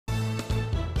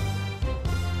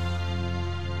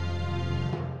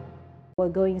We're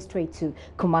going straight to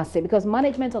Kumasi because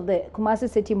management of the Kumasi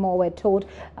City Mall were told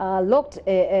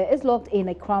is locked in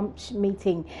a crunch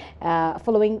meeting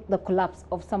following the collapse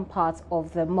of some parts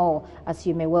of the mall, as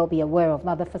you may well be aware of.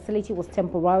 Now, the facility was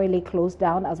temporarily closed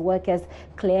down as workers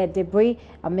cleared debris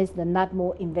amidst the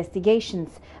NADMO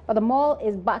investigations. But the mall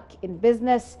is back in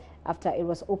business after it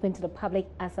was open to the public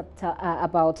as of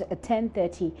about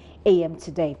 10:30 a.m.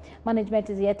 today. Management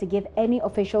is yet to give any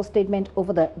official statement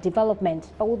over the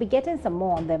development, but we'll be getting some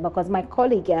more on them because my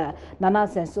colleague Nana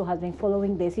Sensu has been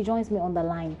following this. He joins me on the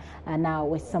line now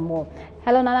with some more.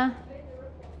 Hello, Nana.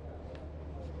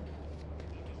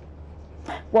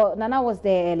 Well, Nana was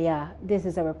there earlier. This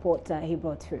is a report he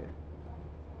brought through.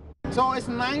 So it's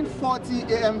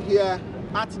 9:40 a.m. here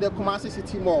at the Kumasi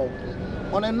City Mall.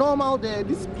 On a normal day,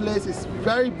 this place is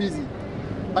very busy,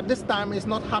 but this time it's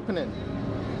not happening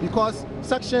because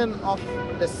section of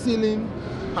the ceiling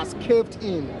has caved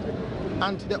in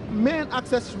and the main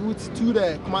access routes to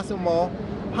the Kumasi Mall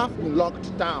have been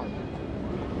locked down.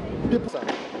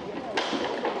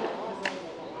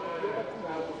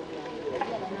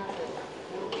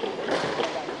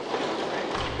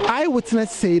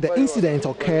 Eyewitnesses say the incident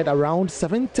occurred around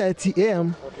 7:30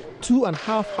 a.m.,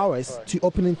 2.5 hours to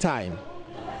opening time.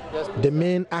 The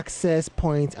main access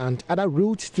point and other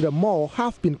routes to the mall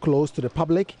have been closed to the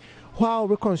public, while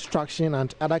reconstruction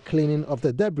and other cleaning of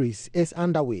the debris is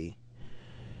underway.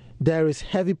 There is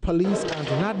heavy police and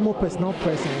NADMO personnel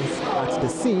presence at the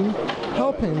scene,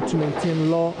 helping to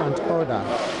maintain law and order.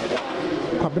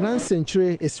 Kwabinan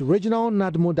Century is Regional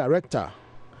NADMO Director.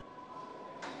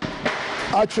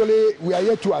 Actually, we are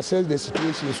yet to assess the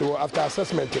situation, so after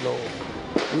assessment,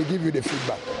 we give you the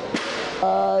feedback.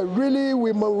 Really,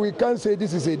 we can't say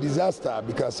this is a disaster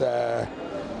because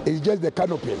it's just the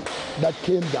canopy that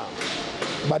came down.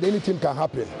 But anything can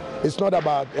happen. It's not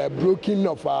about breaking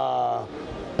of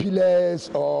pillars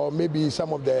or maybe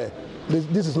some of the.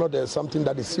 This is not something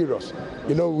that is serious.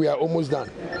 We are almost done.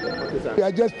 We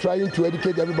are just trying to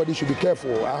educate everybody. Should be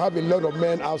careful. I have a lot of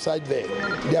men outside there.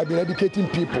 They have been educating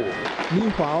people.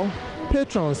 Meanwhile,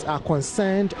 patrons are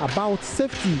concerned about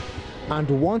safety and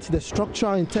want the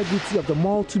structural integrity of the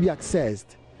mall to be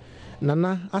accessed.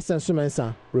 Nana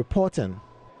Asensumensa reporting.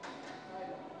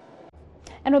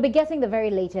 And we'll be getting the very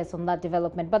latest on that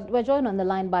development. But we're joined on the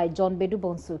line by John Bedu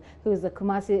Bonsu, who is the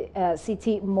Kumasi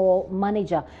City Mall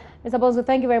manager. Mr. Bonsu,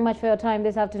 thank you very much for your time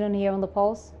this afternoon here on The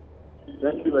Pulse.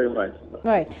 Thank you very much.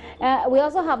 Right. We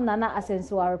also have Nana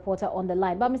Asensu, our reporter, on the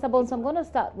line. But Mr. Bonsu, I'm going to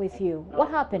start with you. What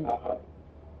happened?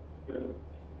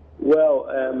 Well,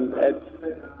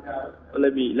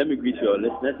 let me greet your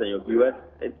listeners and your viewers.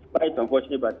 It's quite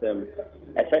unfortunate, but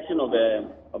a section of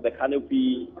the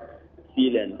canopy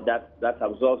ceiling that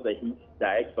absorbs the heat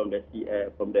direct from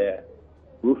the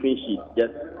roofing sheet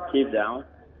just came down.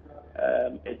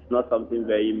 It's not something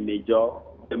very major.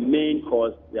 The main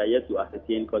cause we are yet to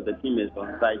ascertain because the team is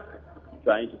on site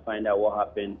trying to find out what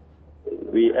happened.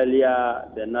 Earlier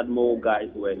the NADMO guys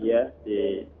were here.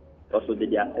 They also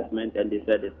did the assessment and they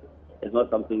said it's not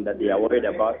something that they are worried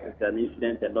about. It's an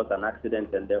incident and not an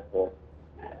accident, and therefore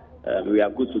we are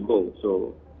good to go.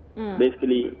 So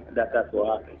basically that's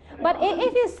what happened. But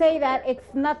if you say that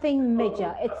it's nothing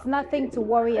major, it's nothing to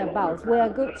worry about, we are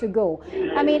good to go.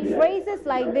 I mean, phrases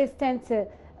like this tend to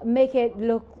make it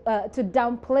look to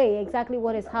downplay exactly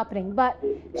what is happening. But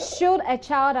should a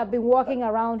child have been walking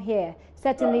around here,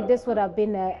 certainly this would have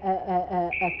been a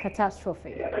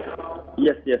catastrophe.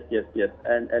 Yes.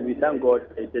 And we thank God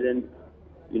it didn't,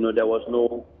 there was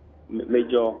no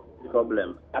major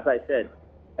problem. As I said,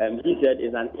 he said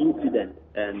it's an incident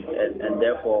and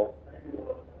therefore,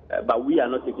 but we are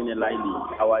not taking it lightly.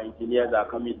 Our engineers are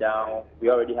coming down. We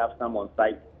already have some on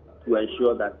site to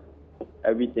ensure that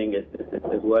everything is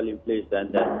well in place.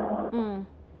 And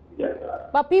yeah.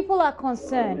 But people are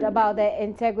concerned about the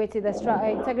integrity of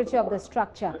the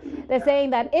structure. They're saying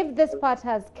that if this part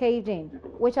has caved in,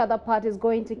 which other part is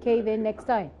going to cave in next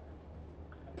time?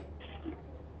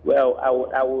 Well, I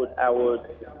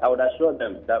would assure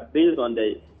them that based on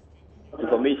the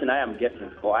information I am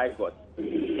getting or I got,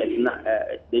 it's not,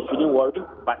 they shouldn't worry.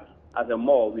 But as a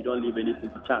mall, we don't leave anything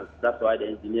to chance. That's why the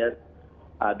engineers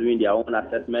are doing their own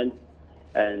assessment,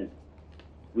 and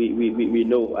we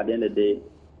know at the end of the day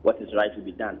what is right to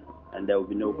be done, and there will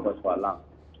be no cause for alarm.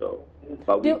 So,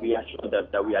 but we assure them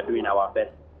that we are doing our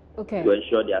best to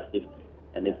ensure their safety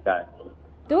and its guarantee.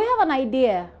 Do we have an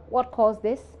idea what caused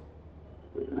this?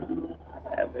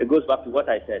 It goes back to what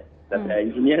I said, that the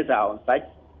engineers are on site,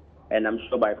 and I'm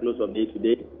sure by close of day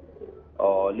today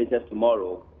or latest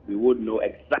tomorrow, we would know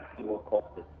exactly what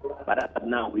caused it. But as of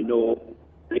now, we know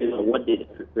based on what the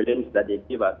prelims that they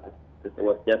give us, it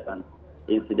was just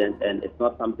incident, and it's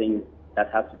not something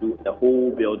that has to do with the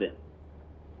whole building.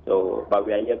 So, but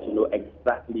we are yet to know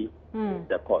exactly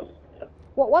the cause. Yeah.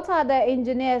 What are the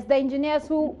engineers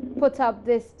who put up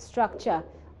this structure?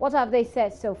 What have they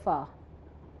said so far?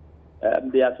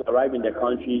 They are to arrive in the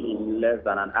country in less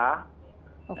than an hour,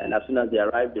 and as soon as they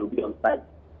arrive, they will be on site.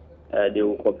 They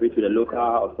will cooperate with the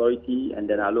local authority, and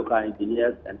then our local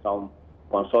engineers and some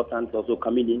consultants also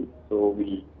coming in. So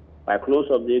by close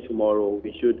of day tomorrow,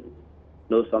 we should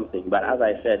know something. But as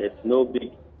I said, it's no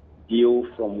big deal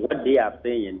from what they are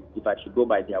saying, if I should go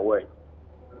by their word.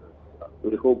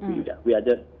 We hope we are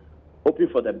just hoping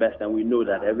for the best, and we know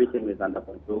that everything is under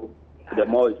control. The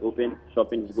mall is open,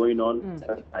 shopping is going on,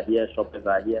 parents are here, shoppers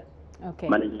are here,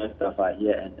 management staff are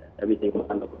here, and everything is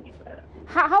under control.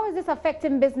 How is this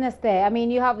affecting business there? I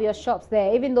mean, you have your shops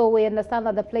there. Even though we understand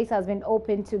that the place has been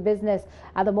open to business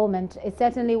at the moment, it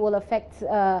certainly will affect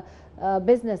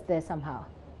business there somehow.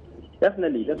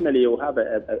 Definitely, it will have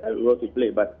a role to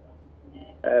play, but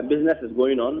business is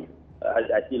going on.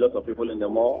 I see lots of people in the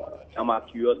mall. Some are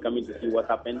curious, coming to see what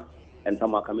happened, and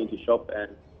some are coming to shop.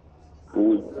 And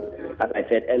as I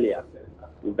said earlier,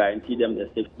 we guarantee them the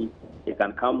safety. They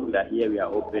can come, we are here, we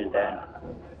are open, and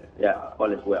yeah,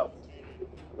 all is well.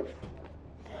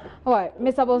 All right,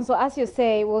 Mr. Bonso, as you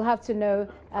say, we'll have to know,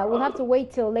 we'll have to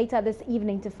wait till later this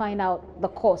evening to find out the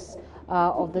cause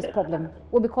of this problem.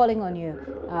 We'll be calling on you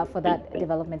for that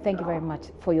development. Thank you very much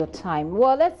for your time.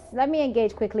 Well, let me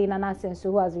engage quickly Nana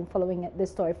Sensu, who has been following this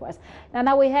story for us.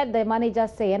 Now we heard the manager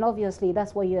say, and obviously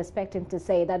that's what you expect him to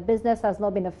say, that business has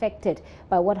not been affected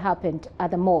by what happened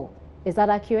at the mall. Is that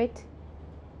accurate?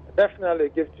 Definitely,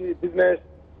 business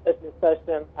as in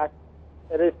session as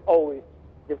it is always.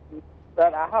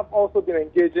 But I have also been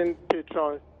engaging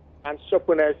patrons and shop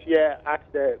owners here at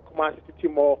the Kumasi City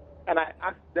Mall, and I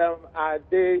asked them,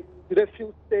 do they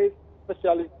feel safe,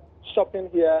 especially shopping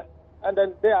here? And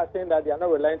then they are saying that they are not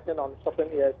relenting on shopping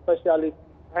here, especially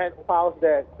while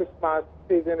the Christmas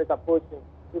season is approaching,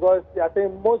 because they are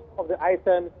saying most of the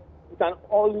items you can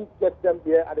only get them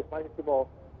here at the Kumasi City Mall.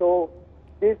 So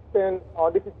this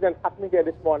incident happening here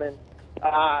this morning,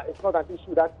 it's not an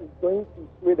issue that is going to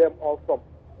sway them off from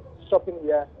shopping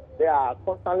here. They are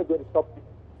constantly going to shop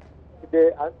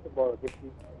today and tomorrow.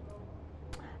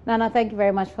 Nana, thank you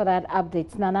very much for that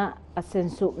update. Nana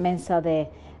Asensu Mensah there,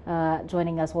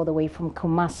 joining us all the way from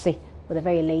Kumasi with the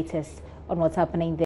very latest on what's happening there.